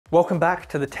Welcome back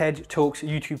to the TED Talks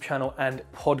YouTube channel and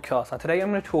podcast. Now today I'm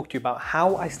going to talk to you about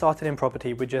how I started in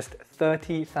property with just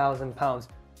 £30,000.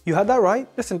 You heard that right.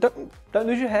 Listen, don't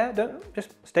lose your hair,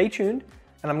 just stay tuned,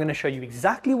 and I'm going to show you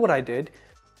exactly what I did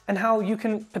and how you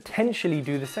can potentially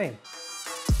do the same.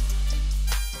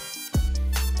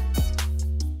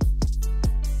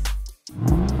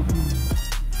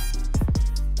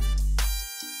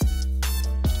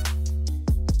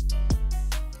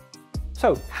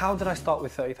 So how did I start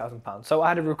with £30,000? So I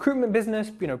had a recruitment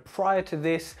business, prior to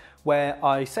this, where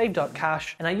I saved up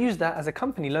cash and I used that as a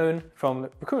company loan from the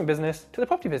recruitment business to the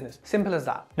property business. Simple as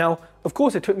that. Now, of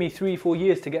course, it took me 3-4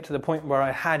 years to get to the point where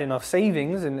I had enough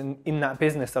savings in that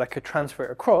business that I could transfer it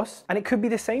across. And it could be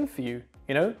the same for you.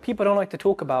 People don't like to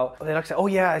talk about, they like to say, oh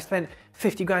yeah, I spent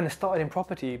 50 grand and started in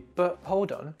property, but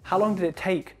hold on, how long did it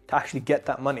take to actually get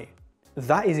that money?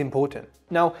 That is important.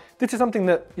 Now, this is something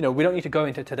that, we don't need to go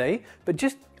into today, but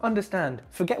just understand,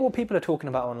 forget what people are talking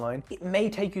about online. It may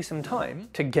take you some time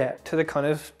to get to the kind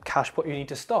of cash pot you need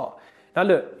to start. Now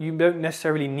look, you don't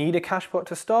necessarily need a cash pot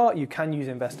to start. You can use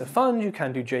investor funds, you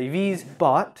can do JVs,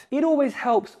 but it always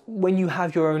helps when you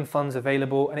have your own funds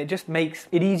available, and it just makes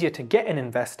it easier to get an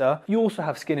investor. You also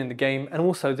have skin in the game, and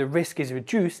also the risk is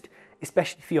reduced,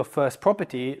 especially for your first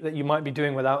property that you might be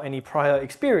doing without any prior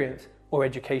experience or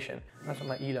education. That's what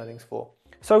my e-learning's for.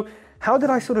 So how did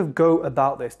I sort of go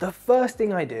about this? The first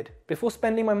thing I did before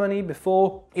spending my money,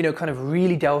 before, kind of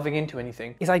really delving into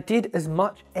anything, is I did as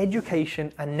much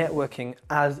education and networking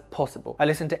as possible. I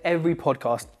listened to every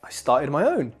podcast. I started my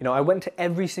own. I went to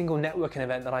every single networking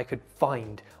event that I could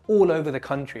find all over the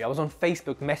country. I was on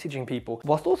Facebook messaging people,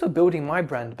 whilst also building my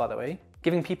brand, by the way,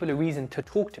 giving people a reason to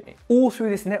talk to me. All through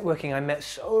this networking, I met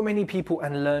so many people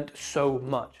and learned so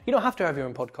much. You don't have to have your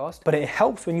own podcast, but it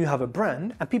helps when you have a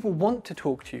brand and people want to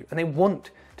talk to you and they want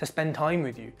to spend time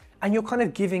with you. And you're kind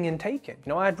of giving and taking.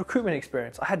 I had recruitment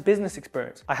experience, I had business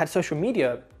experience, I had social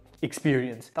media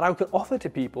experience that I could offer to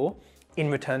people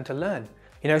in return to learn.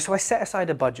 So I set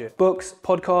aside a budget. Books,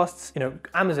 podcasts,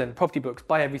 Amazon, property books,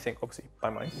 buy everything, obviously,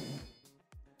 buy mine.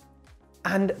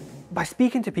 And by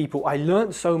speaking to people, I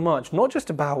learned so much, not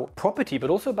just about property, but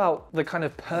also about the kind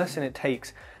of person it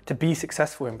takes to be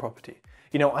successful in property.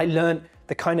 I learned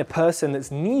the kind of person that's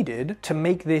needed to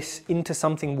make this into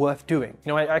something worth doing.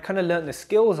 I kind of learned the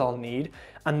skills I'll need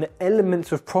and the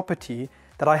elements of property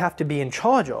that I have to be in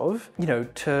charge of,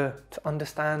 to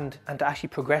understand and to actually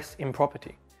progress in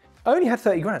property. I only had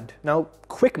 30 grand. Now,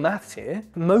 quick maths here.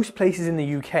 Most places in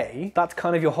the UK, that's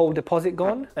kind of your whole deposit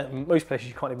gone. And most places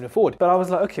you can't even afford. But I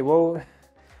was like, okay, well,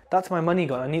 that's my money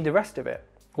gone. I need the rest of it.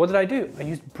 What did I do? I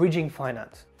used bridging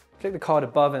finance. Click the card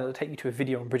above and it'll take you to a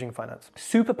video on bridging finance.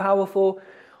 Super powerful,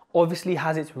 obviously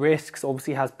has its risks,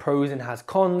 obviously has pros and has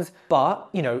cons, but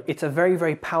it's a very,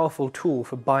 very powerful tool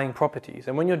for buying properties.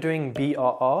 And when you're doing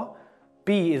BRR,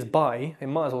 B is buy, it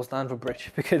might as well stand for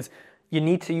bridge, because you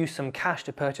need to use some cash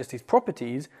to purchase these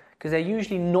properties because they're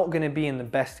usually not going to be in the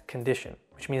best condition,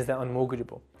 which means they're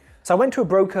unmortgageable. So I went to a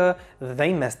broker,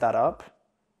 they messed that up.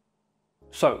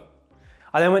 So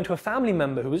I then went to a family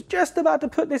member who was just about to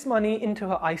put this money into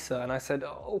her ISA, and I said,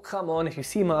 oh, come on, if you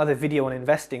see my other video on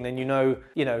investing, then it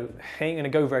ain't going to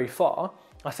go very far.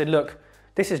 I said, look,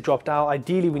 this has dropped out.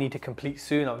 Ideally, we need to complete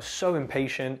soon. I was so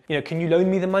impatient. Can you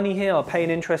loan me the money here? I'll pay an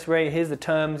interest rate. Here's the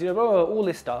terms, all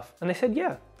this stuff. And they said,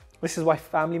 yeah. This is why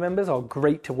family members are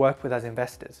great to work with as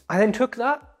investors. I then took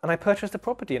that and I purchased a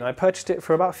property, and I purchased it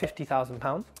for about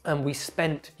 £50,000. And we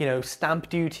spent, stamp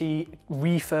duty,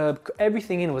 refurb,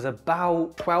 everything in was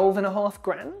about 12.5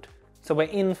 grand. So we're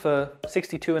in for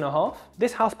 62.5.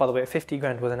 This house, by the way, at 50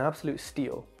 grand was an absolute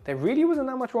steal. There really wasn't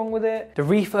that much wrong with it. The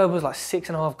refurb was like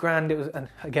 6.5 grand. And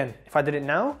again, if I did it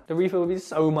now, the refurb would be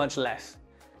so much less.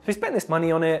 So we spent this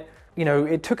money on it.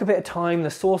 It took a bit of time. The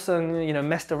sourcing,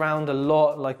 messed around a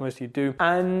lot, like most of you do,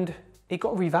 and it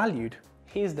got revalued.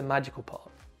 Here's the magical part.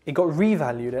 It got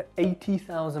revalued at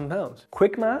 £80,000.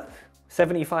 Quick math,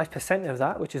 75% of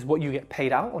that, which is what you get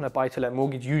paid out on a buy-to-let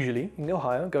mortgage usually, you can go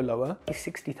higher, go lower, is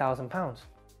 £60,000.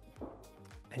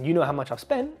 And you know how much I've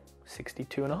spent?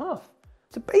 62.5.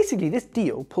 So basically this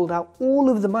deal pulled out all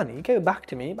of the money, gave it back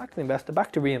to me, back to the investor,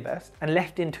 back to reinvest, and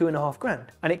left in 2.5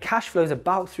 grand. And it cash flows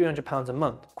about £300 a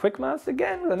month. Quick maths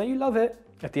again, I know you love it.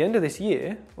 At the end of this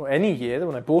year, or any year,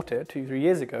 when I bought it 2-3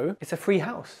 years ago, it's a free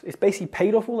house. It's basically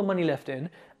paid off all the money left in,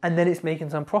 and then it's making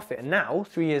some profit. And now,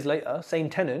 3 years later, same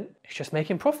tenant, it's just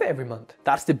making profit every month.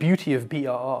 That's the beauty of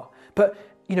BRR. But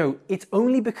it's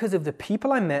only because of the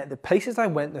people I met, the places I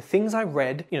went, the things I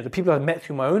read, the people I met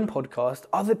through my own podcast,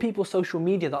 other people's social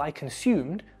media that I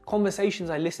consumed conversations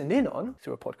I listened in on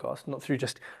through a podcast, not through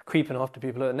just creeping after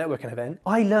people at a networking event,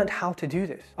 I learned how to do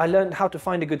this. I learned how to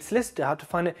find a good solicitor, how to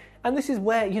find it. And this is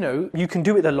where, you can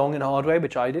do it the long and hard way,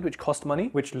 which I did, which cost money,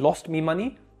 which lost me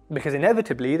money, because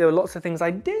inevitably there were lots of things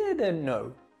I didn't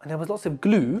know. And there was lots of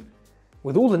glue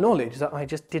with all the knowledge that I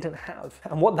just didn't have.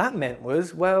 And what that meant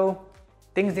was, well,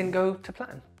 things didn't go to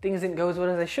plan. Things didn't go as well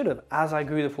as they should have as I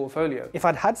grew the portfolio. If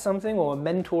I'd had something or a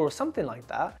mentor or something like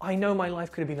that, I know my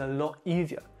life could have been a lot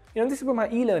easier. This is where my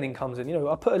e-learning comes in.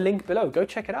 I'll put a link below, go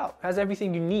check it out. It has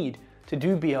everything you need to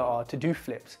do BRR, to do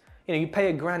flips. You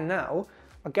pay $1,000 now,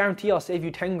 I guarantee I'll save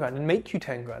you 10 grand and make you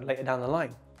 10 grand later down the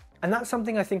line. And that's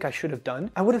something I think I should have done.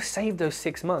 I would have saved those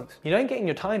 6 months. You ain't getting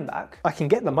your time back. I can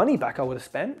get the money back I would have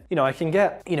spent. I can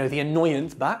get, the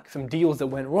annoyance back from deals that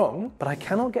went wrong, but I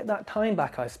cannot get that time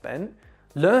back I spent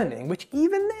learning, which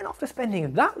even then, after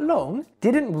spending that long,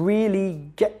 didn't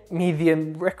really get me the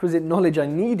requisite knowledge I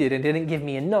needed and didn't give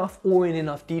me enough or in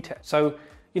enough detail. So,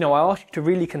 I ask you to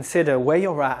really consider where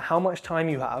you're at, how much time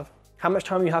you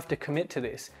have to commit to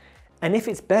this. And if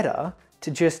it's better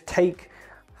to just take,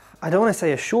 I don't want to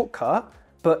say a shortcut,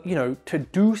 but to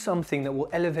do something that will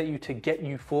elevate you to get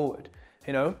you forward,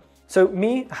 So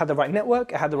me, I had the right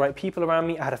network, I had the right people around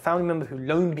me, I had a family member who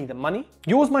loaned me the money.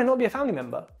 Yours might not be a family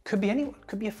member, could be anyone,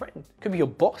 could be a friend, could be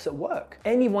your boss at work.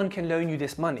 Anyone can loan you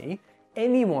this money,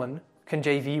 anyone can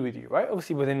JV with you, right?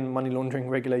 Obviously within money laundering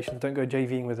regulations, don't go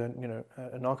JVing with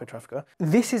a narco trafficker.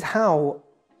 This is how,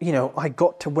 I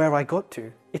got to where I got to.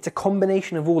 It's a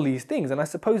combination of all these things, and I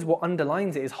suppose what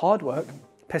underlines it is hard work,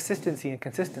 persistency and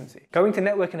consistency. Going to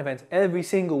networking events every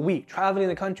single week, traveling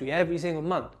the country every single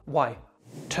month. Why?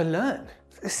 To learn.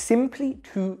 Simply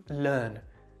to learn,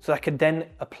 so I could then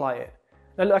apply it.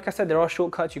 Now, like I said, there are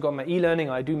shortcuts. You've got my e-learning.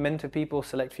 I do mentor people,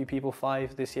 select few people,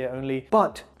 5 this year only.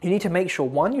 But you need to make sure,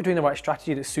 one, you're doing the right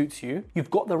strategy that suits you.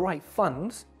 You've got the right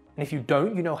funds. And if you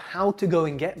don't, you know how to go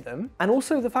and get them. And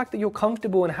also the fact that you're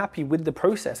comfortable and happy with the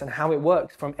process and how it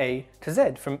works from A to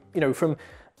Z, from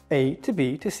A to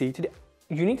B to C to D.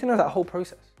 You need to know that whole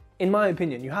process. In my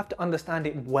opinion, you have to understand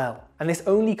it well. And this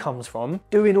only comes from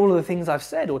doing all of the things I've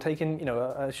said, or taking,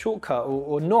 a shortcut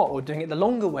or not, or doing it the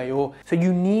longer way. So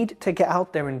you need to get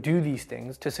out there and do these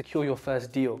things to secure your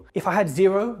first deal. If I had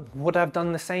 0, would I have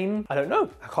done the same? I don't know.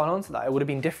 I can't answer that. It would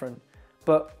have been different.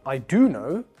 But I do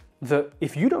know that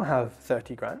if you don't have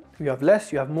 30 grand, you have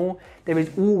less, you have more, there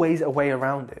is always a way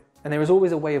around it. And there is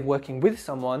always a way of working with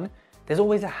someone. There's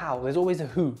always a how, there's always a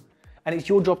who. And it's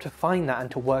your job to find that and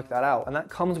to work that out. And that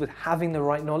comes with having the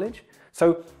right knowledge.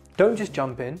 So don't just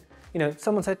jump in.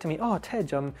 Someone said to me, oh,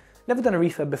 Tej, never done a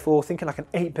refurb before, thinking like an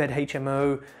 8-bed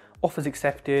HMO, offers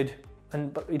accepted,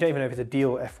 but you don't even know if it's a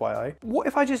deal, FYI. What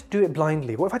if I just do it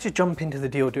blindly? What if I just jump into the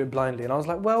deal, do it blindly? And I was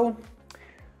like, well,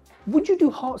 would you do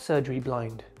heart surgery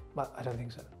blind? But I don't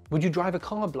think so. Would you drive a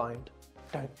car blind?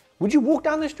 Don't. Would you walk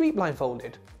down the street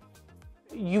blindfolded?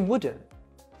 You wouldn't.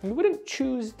 You wouldn't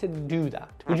choose to do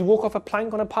that. Would you walk off a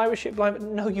plank on a pirate ship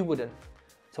blind? No, you wouldn't.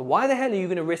 So why the hell are you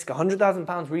going to risk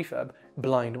 £100,000 refurb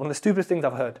blind? One of the stupidest things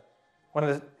I've heard.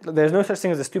 There's no such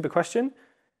thing as a stupid question.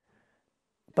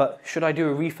 But should I do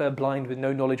a refurb blind with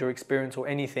no knowledge or experience or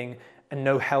anything, and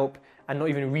no help, and not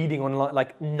even reading online,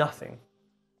 like nothing?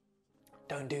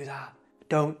 Don't do that.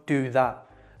 Don't do that.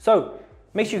 So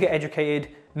make sure you get educated.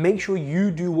 Make sure you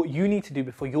do what you need to do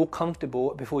before you're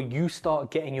comfortable, before you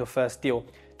start getting your first deal.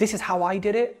 This is how I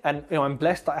did it. And I'm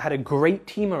blessed that I had a great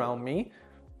team around me,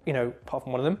 apart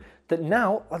from one of them, that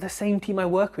now are the same team I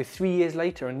work with 3 years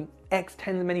later and X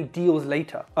 10 many deals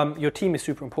later. Your team is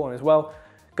super important as well.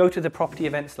 Go to the property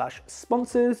event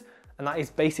 /sponsors, and that is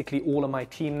basically all of my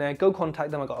team there. Go contact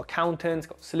them. I've got accountants,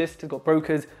 got solicitors, got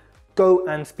brokers. Go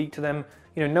and speak to them.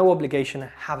 No obligation,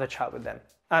 have a chat with them.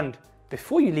 And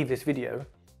before you leave this video,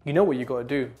 you know what you got to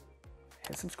do.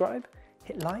 Hit subscribe,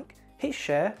 hit like, hit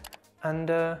share, and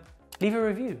leave a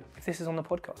review if this is on the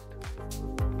podcast.